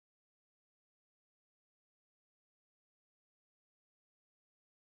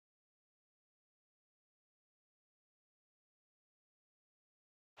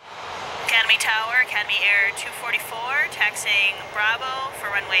Academy Tower, Academy Air 244, taxiing Bravo for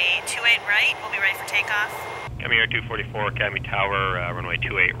runway 28 right. We'll be ready for takeoff. Academy Air 244, Academy Tower, runway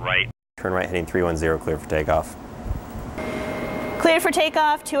 28 right. Turn right heading 310, clear for takeoff. Cleared for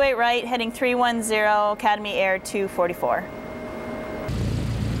takeoff, 28 right, heading 310, Academy Air 244.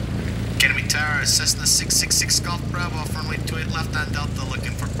 Academy Tower, Cessna 666 Golf Bravo, runway 28 left on Delta,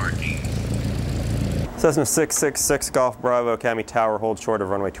 looking for parking. Cessna 666 Golf Bravo, Academy Tower, hold short of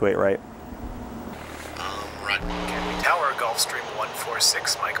runway 28 right. Roger. Academy Tower, Gulfstream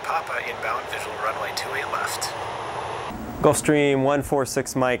 146 Mike Papa, inbound, visual runway 28 left. Gulfstream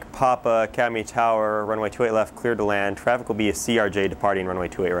 146 Mike Papa, Academy Tower, runway 28 left, cleared to land. Traffic will be a CRJ departing runway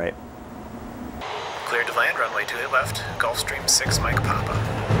 28 right. Cleared to land, runway 28 left, Gulfstream 6 Mike Papa.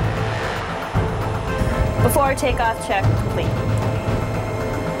 Before takeoff, check complete.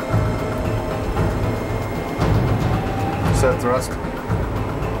 Set thrust.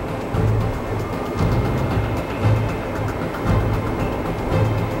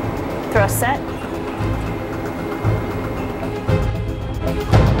 Thrust set.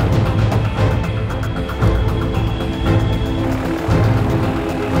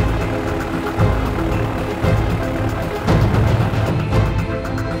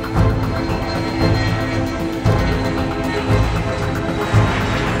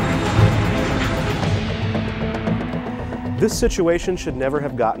 This situation should never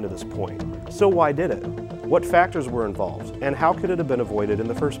have gotten to this point. So why did it? What factors were involved, and how could it have been avoided in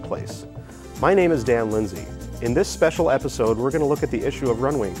the first place? My name is Dan Lindsay. In this special episode, we're going to look at the issue of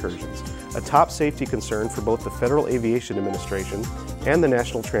runway incursions, a top safety concern for both the Federal Aviation Administration and the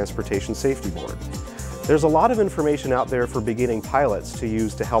National Transportation Safety Board. There's a lot of information out there for beginning pilots to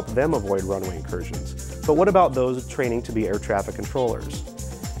use to help them avoid runway incursions. But what about those training to be air traffic controllers?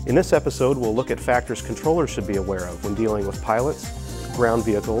 In this episode, we'll look at factors controllers should be aware of when dealing with pilots, ground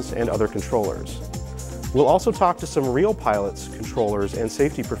vehicles, and other controllers. We'll also talk to some real pilots, controllers, and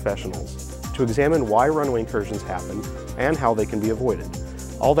safety professionals to examine why runway incursions happen and how they can be avoided.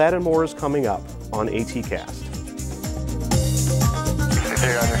 All that and more is coming up on ATCast.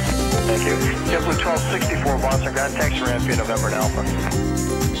 Hey, Roger. Thank you. JetBlue 1264 Boston, ground taxi ramp via November and Alpha.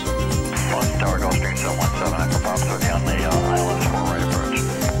 Boston Tower, Gulfstream 717, Alpha Pop 30 on the ILS 4 right approach.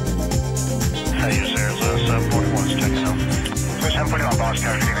 Hey, there's 741's checking out. 741 Boston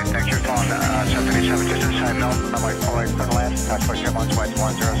Tower, good evening. Thanks for calling 737 just inside Melbourne. I'm like 4 right for the last, passport 71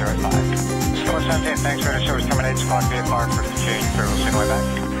 1005. 117, thanks for the service terminates, clock VFR for change, we'll see you way back.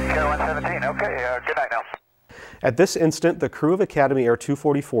 Okay, 117, okay, good night now. At this instant, the crew of Academy Air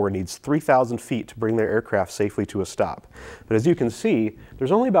 244 needs 3,000 feet to bring their aircraft safely to a stop. But as you can see,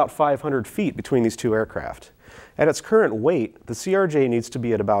 there's only about 500 feet between these two aircraft. At its current weight, the CRJ needs to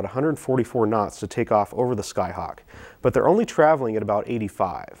be at about 144 knots to take off over the Skyhawk, but they're only traveling at about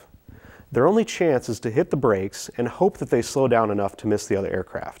 85. Their only chance is to hit the brakes and hope that they slow down enough to miss the other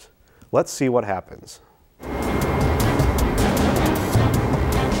aircraft. Let's see what happens.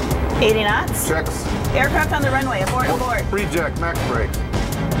 80 knots. Checks. Aircraft on the runway, abort, abort. Reject, max brakes.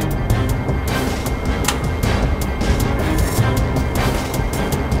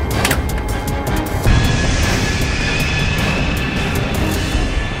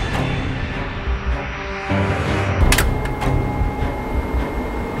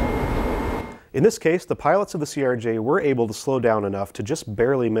 In this case, the pilots of the CRJ were able to slow down enough to just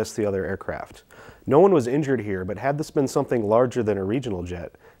barely miss the other aircraft. No one was injured here, but had this been something larger than a regional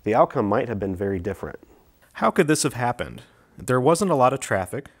jet, the outcome might have been very different. How could this have happened? There wasn't a lot of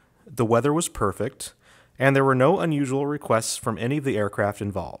traffic, the weather was perfect, and there were no unusual requests from any of the aircraft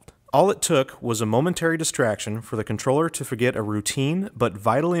involved. All it took was a momentary distraction for the controller to forget a routine but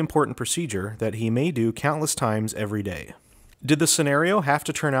vitally important procedure that he may do countless times every day. Did the scenario have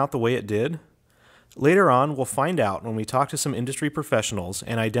to turn out the way it did? Later on, we'll find out when we talk to some industry professionals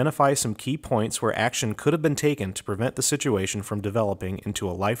and identify some key points where action could have been taken to prevent the situation from developing into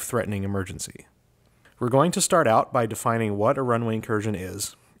a life-threatening emergency. We're going to start out by defining what a runway incursion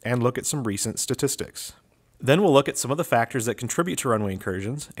is and look at some recent statistics. Then we'll look at some of the factors that contribute to runway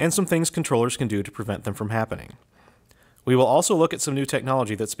incursions and some things controllers can do to prevent them from happening. We will also look at some new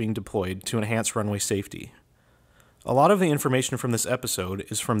technology that's being deployed to enhance runway safety. A lot of the information from this episode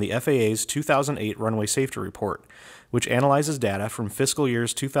is from the FAA's 2008 Runway Safety Report, which analyzes data from fiscal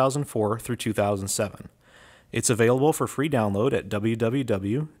years 2004 through 2007. It's available for free download at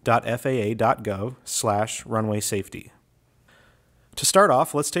www.faa.gov/runwaysafety. To start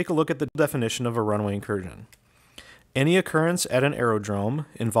off, let's take a look at the definition of a runway incursion. Any occurrence at an aerodrome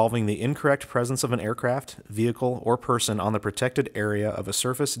involving the incorrect presence of an aircraft, vehicle, or person on the protected area of a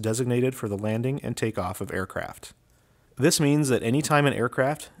surface designated for the landing and takeoff of aircraft. This means that any time an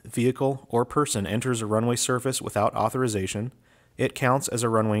aircraft, vehicle, or person enters a runway surface without authorization, it counts as a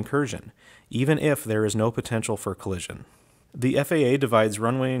runway incursion, even if there is no potential for collision. The FAA divides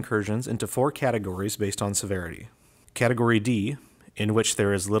runway incursions into 4 categories based on severity. Category D, in which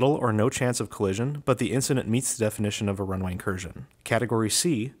there is little or no chance of collision, but the incident meets the definition of a runway incursion. Category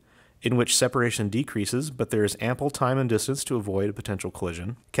C, in which separation decreases, but there is ample time and distance to avoid a potential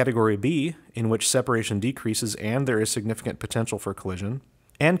collision. Category B, in which separation decreases and there is significant potential for collision.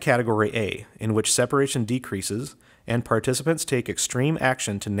 And Category A, in which separation decreases and participants take extreme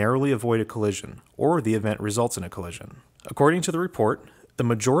action to narrowly avoid a collision, or the event results in a collision. According to the report, the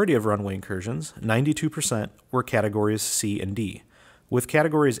majority of runway incursions, 92%, were categories C and D, with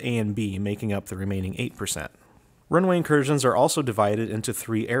categories A and B making up the remaining 8%. Runway incursions are also divided into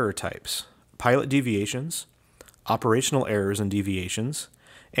 3 error types: pilot deviations, operational errors and deviations,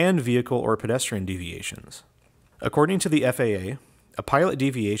 and vehicle or pedestrian deviations. According to the FAA, a pilot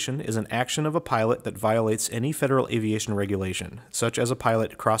deviation is an action of a pilot that violates any federal aviation regulation, such as a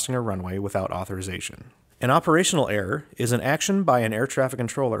pilot crossing a runway without authorization. An operational error is an action by an air traffic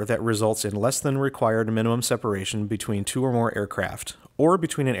controller that results in less than required minimum separation between 2 or more aircraft, or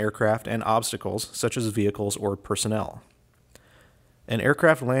between an aircraft and obstacles such as vehicles or personnel. An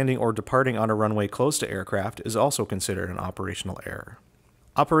aircraft landing or departing on a runway close to aircraft is also considered an operational error.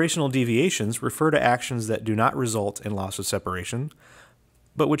 Operational deviations refer to actions that do not result in loss of separation,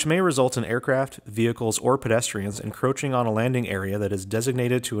 but which may result in aircraft, vehicles, or pedestrians encroaching on a landing area that is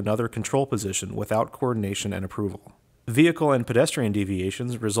designated to another control position without coordination and approval. Vehicle and pedestrian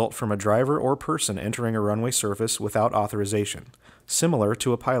deviations result from a driver or person entering a runway surface without authorization, similar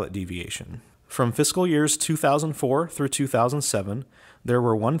to a pilot deviation. From fiscal years 2004 through 2007, there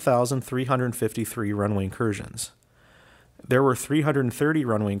were 1,353 runway incursions. There were 330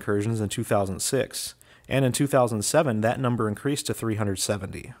 runway incursions in 2006, and in 2007 that number increased to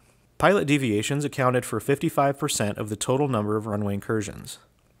 370. Pilot deviations accounted for 55% of the total number of runway incursions.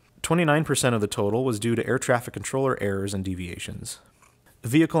 29% of the total was due to air traffic controller errors and deviations.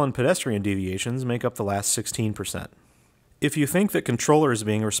 Vehicle and pedestrian deviations make up the last 16%. If you think that controllers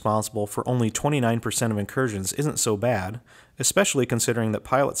being responsible for only 29% of incursions isn't so bad, especially considering that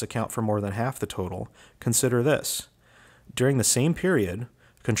pilots account for more than half the total, consider this. During the same period,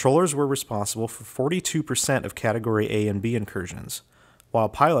 controllers were responsible for 42% of Category A and B incursions, while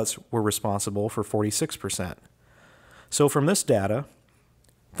pilots were responsible for 46%. So from this data,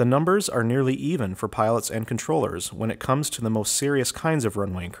 the numbers are nearly even for pilots and controllers when it comes to the most serious kinds of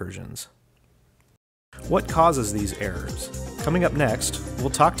runway incursions. What causes these errors? Coming up next, we'll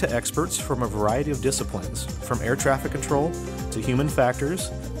talk to experts from a variety of disciplines, from air traffic control to human factors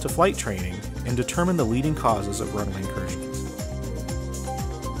to flight training, and determine the leading causes of runway incursions.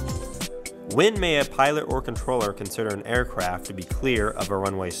 When may a pilot or controller consider an aircraft to be clear of a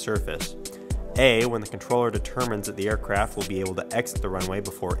runway surface? A, when the controller determines that the aircraft will be able to exit the runway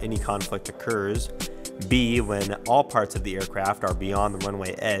before any conflict occurs. B, when all parts of the aircraft are beyond the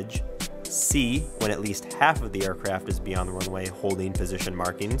runway edge. C, when at least half of the aircraft is beyond the runway holding position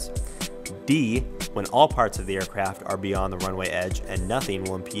markings. D, when all parts of the aircraft are beyond the runway edge and nothing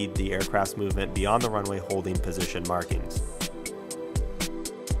will impede the aircraft's movement beyond the runway holding position markings.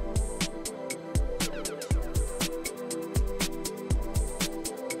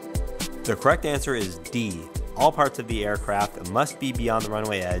 The correct answer is D. All parts of the aircraft must be beyond the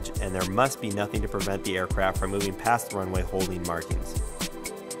runway edge, and there must be nothing to prevent the aircraft from moving past the runway holding markings.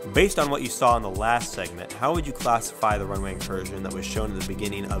 Based on what you saw in the last segment, how would you classify the runway incursion that was shown at the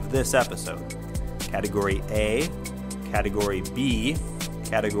beginning of this episode? Category A, Category B,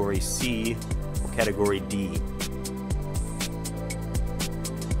 Category C, or Category D?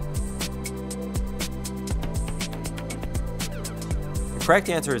 The correct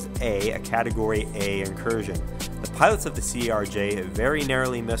answer is A, a Category A incursion. The pilots of the CRJ very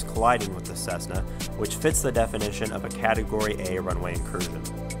narrowly missed colliding with the Cessna, which fits the definition of a Category A runway incursion.